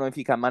 They don't know if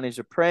he can manage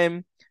the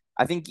Prem.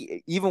 I think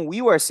even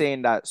we were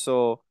saying that.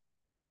 So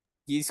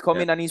he's Yeah.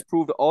 coming and he's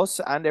proved us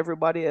and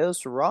everybody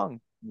else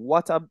wrong.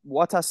 What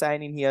a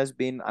signing he has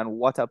been, and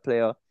what a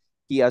player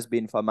he has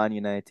been for Man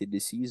United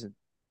this season.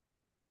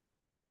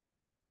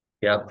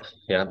 Yeah,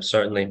 yeah,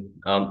 certainly.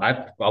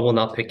 I will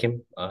not pick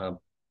him.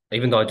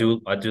 Even though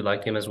I do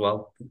like him as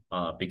well.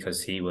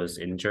 Because he was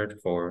injured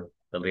for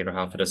the later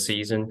half of the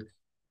season.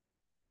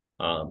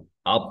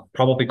 I'll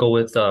probably go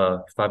with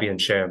Fabian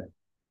Schär.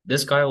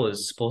 This guy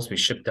was supposed to be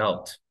shipped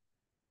out.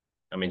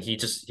 I mean, he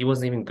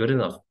wasn't even good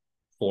enough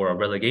for a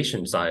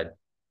relegation side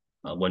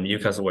when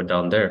Newcastle were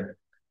down there,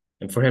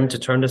 and for him to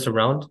turn this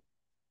around.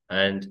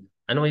 And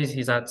I know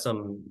he's had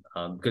some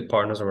good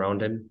partners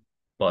around him,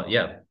 but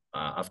yeah,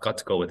 I've got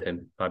to go with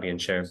him, Fabian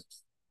Schär.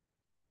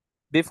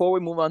 Before we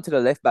move on to the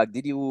left back,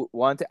 did you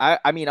want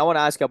I mean, I want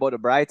to ask you about the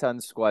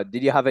Brighton squad.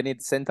 Did you have any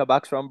centre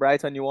backs from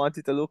Brighton you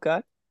wanted to look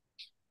at?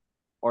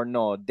 Or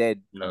no,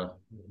 dead? No,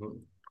 I,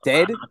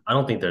 Dead? I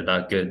don't think they're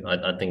that good.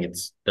 I think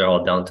they're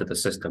all down to the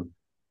system.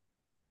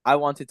 I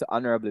wanted to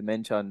honorably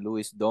mention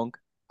Lewis Dunk.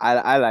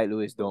 I like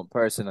Lewis Dunk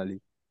personally.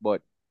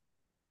 But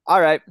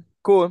all right,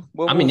 cool.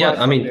 We'll I mean, move yeah, on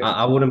I from mean, there.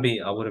 I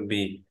wouldn't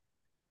be.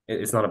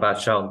 It's not a bad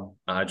shout.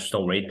 I just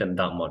don't rate them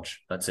that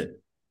much. That's it.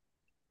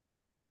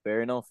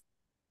 Fair enough.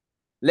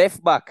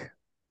 Left back.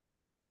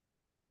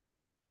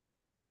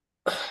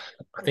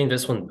 I think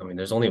this one. I mean,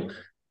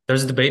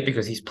 there's a debate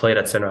because he's played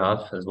at center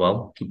half as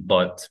well,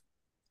 but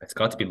it's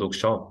got to be Luke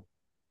Shaw.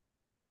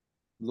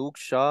 Luke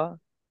Shaw.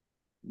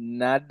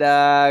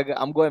 Nadag.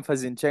 I'm going for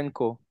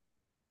Zinchenko.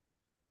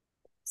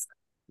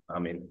 I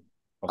mean,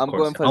 of I'm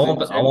course, going for I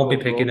won't be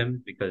Zinchenko, picking bro.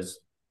 him because,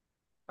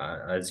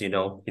 as you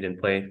know, he didn't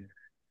play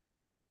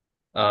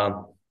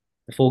um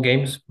the full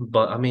games.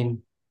 But I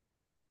mean,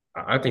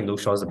 I think Luke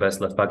Shaw is the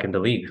best left back in the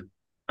league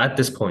at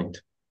this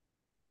point.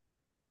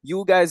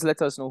 You guys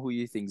let us know who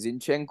you think,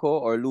 Zinchenko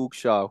or Luke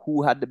Shaw.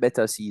 Who had the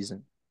better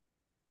season?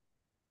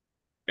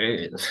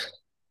 Eh,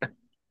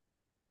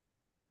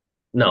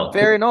 no,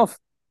 Fair enough.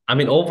 I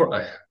mean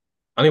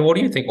I mean, what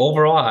do you think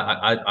overall?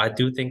 I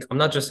do think I'm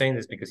not just saying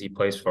this because he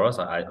plays for us.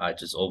 I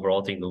just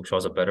overall think Luke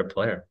Shaw's a better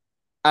player.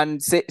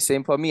 And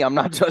same for me. I'm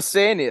not just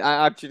saying it.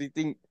 I actually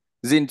think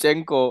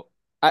Zinchenko.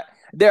 I,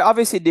 they're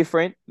obviously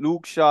different.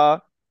 Luke Shaw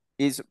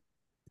is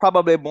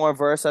probably more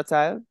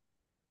versatile,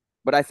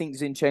 but I think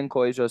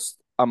Zinchenko is just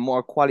a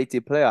more quality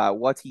player at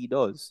what he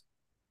does.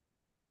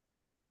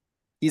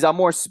 He's a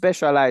more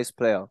specialized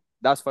player.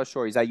 That's for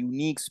sure. He's a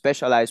unique,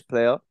 specialized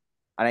player.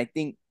 And I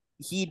think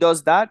he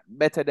does that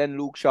better than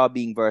Luke Shaw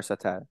being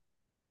versatile.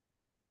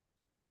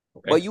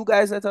 But Okay. you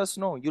guys let us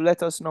know. You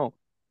let us know.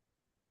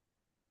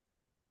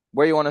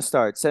 Where you want to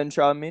start?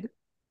 Central mid?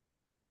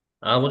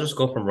 We'll just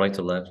go from right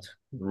to left.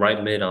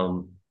 Right mid,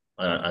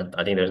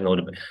 I think there's no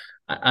debate.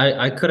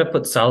 I could have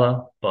put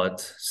Salah,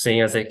 but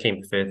seeing as they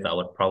came fifth, I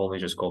would probably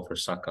just go for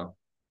Saka.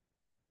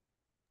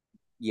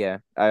 Yeah,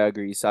 I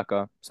agree.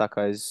 Saka.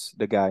 Saka is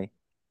the guy.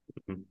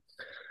 Mhm.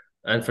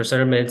 And for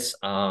center mids,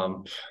 I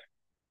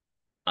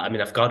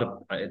mean,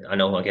 I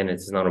know again,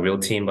 it's not a real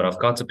team, but I've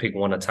got to pick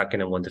one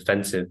attacking and one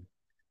defensive.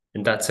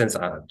 In that sense,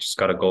 I just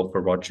got to go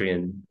for Rodri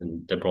and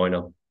De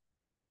Bruyne.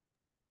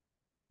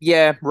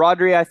 Yeah,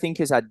 Rodri, I think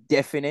is a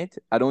definite.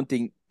 I don't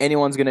think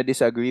anyone's gonna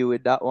disagree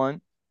with that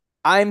one.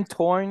 I'm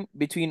torn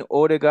between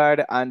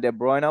Odegaard and De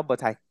Bruyne,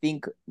 but I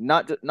think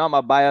not my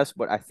bias,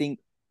 but I think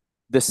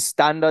the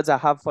standards I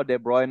have for De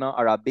Bruyne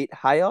are a bit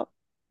higher,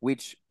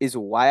 which is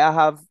why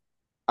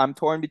I'm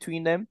torn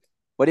between them.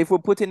 But if we're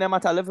putting them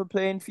at a level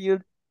playing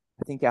field,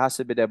 I think it has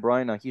to be De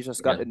Bruyne. He's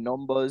just got Yeah, the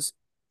numbers.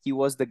 He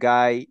was the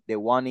guy. They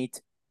want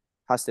it.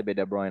 Has to be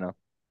De Bruyne.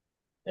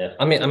 yeah.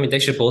 I mean, they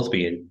should both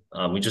be in.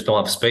 We just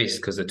don't have space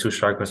because the two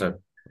strikers are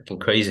fucking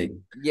crazy.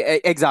 Yeah,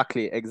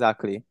 exactly.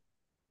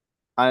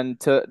 And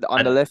on the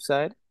I left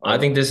side, I or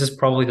think this is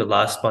probably the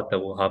last spot that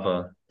we'll have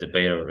a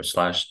debate or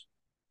slash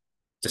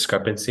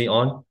discrepancy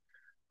on.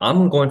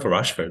 I'm going for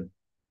Rashford.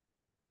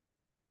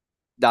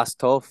 that's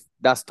tough.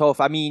 That's tough.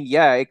 I mean,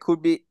 yeah, it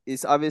could be.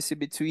 It's obviously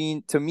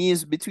between to me.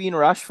 It's between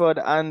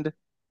Rashford and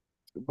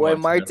boy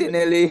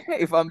Martinelli.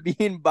 Martinelli, if I'm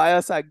being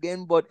biased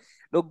again, but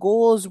the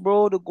goals,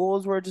 bro, the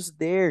goals were just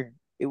there.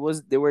 They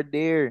were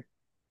there.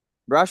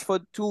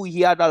 Rashford too,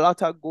 he had a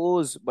lot of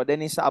goals, but then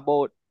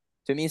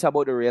to me, it's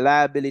about the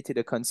reliability,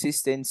 the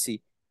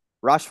consistency.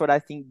 Rashford, I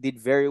think, did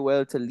very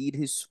well to lead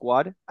his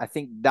squad. I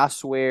think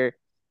that's where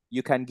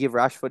you can give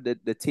Rashford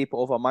the tip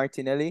over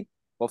Martinelli.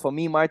 But for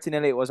me,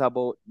 Martinelli, it was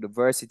about the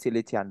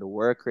versatility and the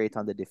work rate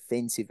on the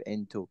defensive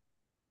end too.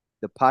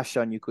 The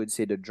passion, you could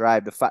say, the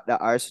drive, the fact that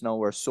Arsenal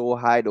were so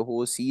high the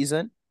whole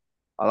season,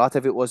 a lot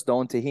of it was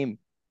down to him.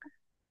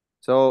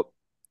 So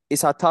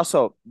it's a toss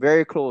up,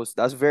 very close.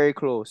 That's very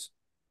close.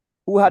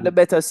 Who had the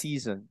better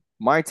season,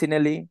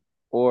 Martinelli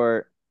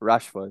or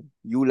Rashford?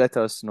 You let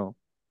us know.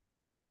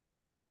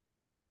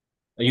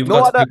 You've No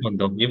got to other. pick one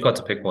though. You've got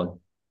to pick one.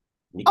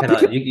 You I'm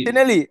picking cannot. You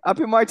Martinelli. I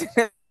pick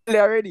Martinelli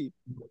already.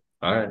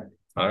 all right,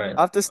 all right.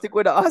 I have to stick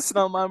with the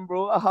Arsenal man,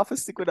 bro. I have to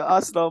stick with the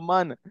Arsenal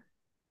man.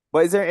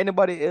 But is there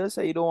anybody else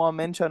that you don't want to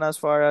mention as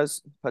far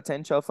as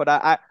potential for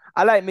that?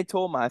 I like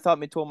Mitoma. I thought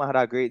Mitoma had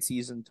a great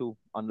season too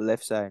on the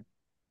left side.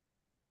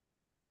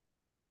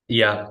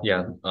 Yeah,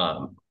 yeah.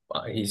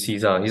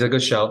 He's a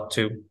good shout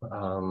too.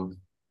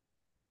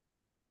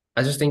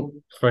 I just think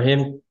for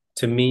him,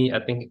 to me, I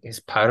think his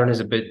pattern is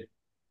a bit.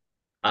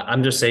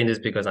 I'm just saying this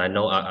because I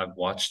know I've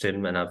watched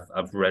him and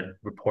I've read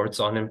reports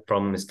on him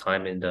from his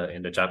time in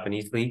the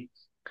Japanese league.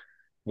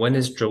 When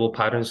his dribble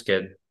patterns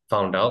get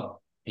found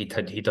out, he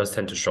does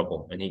tend to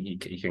struggle and he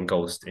can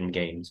ghost in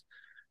games.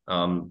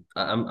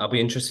 I'll be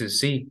interested to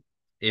see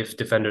if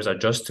defenders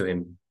adjust to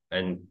him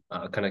and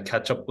kind of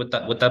catch up with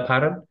that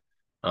pattern.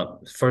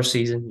 First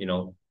season,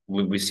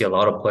 we see a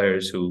lot of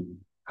players who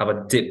have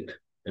a dip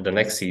in the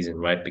next season,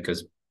 right?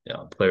 Because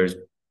players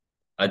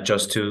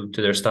adjust to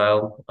their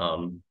style,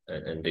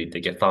 and they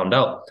get found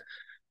out,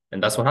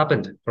 and that's what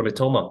happened for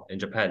Mitoma in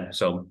Japan.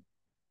 So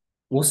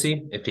we'll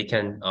see if he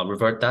can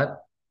revert that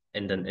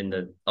in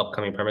the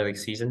upcoming Premier League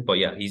season. But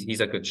yeah, he's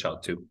a good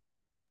shout too.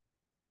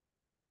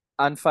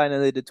 And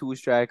finally, the two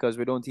strikers.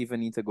 We don't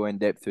even need to go in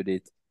depth with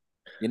it.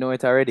 You know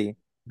it already.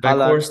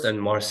 Haaland. Beckhorst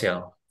and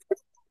Martial.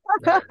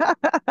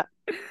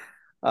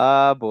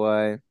 Ah,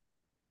 boy.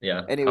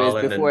 Yeah, Anyways,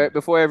 Haaland and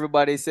before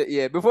everybody say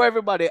yeah, before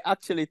everybody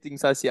actually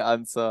thinks that's your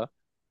answer.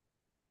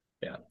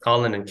 yeah,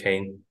 Haaland and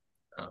Kane.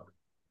 Uh,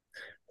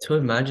 to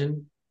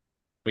imagine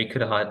we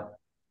could have had,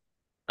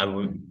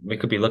 and we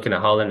could be looking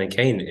at Haaland and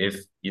Kane if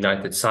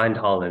United signed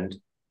Haaland.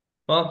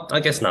 Well, I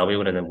guess now we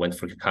wouldn't have went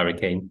for Harry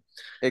Kane.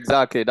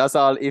 Exactly. That's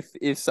all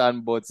ifs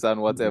and buts and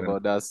Yeah, whatever.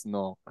 That's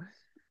no.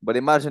 But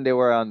imagine they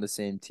were on the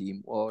same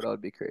team. Oh, that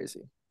would be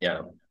crazy.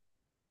 yeah,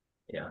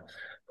 yeah.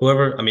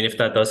 Whoever, I mean, if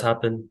that does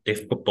happen,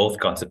 they've both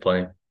got to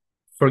play.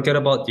 Forget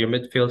about your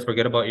midfield,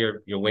 forget about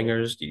your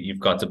wingers. You've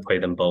got to play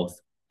them both.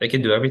 They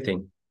can do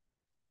everything.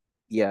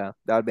 Yeah,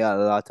 that'll be a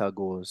lot of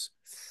goals.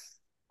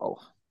 Oh.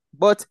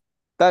 But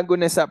thank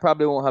goodness that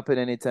probably won't happen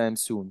anytime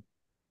soon.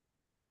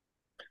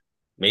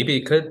 Maybe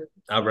it could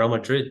at Real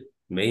Madrid,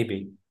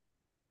 maybe.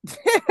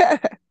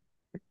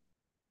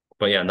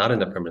 But yeah, not in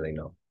the Premier League,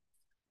 no.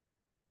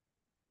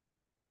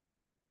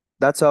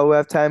 That's all we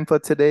have time for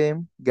today.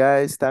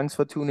 Guys, thanks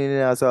for tuning in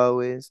as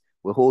always.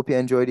 We hope you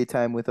enjoyed your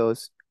time with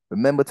us.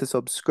 Remember to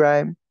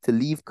subscribe, to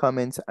leave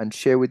comments, and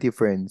share with your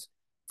friends.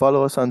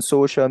 Follow us on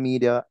social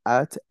media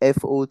at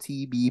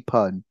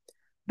FOTBpod.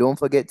 Don't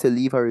forget to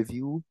leave a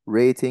review,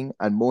 rating,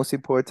 and most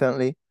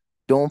importantly,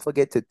 don't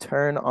forget to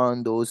turn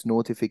on those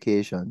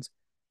notifications.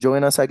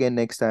 Join us again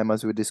next time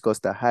as we discuss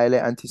the highly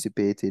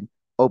anticipated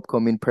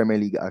upcoming Premier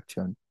League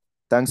action.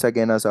 Thanks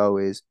again as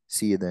always.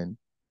 See you then.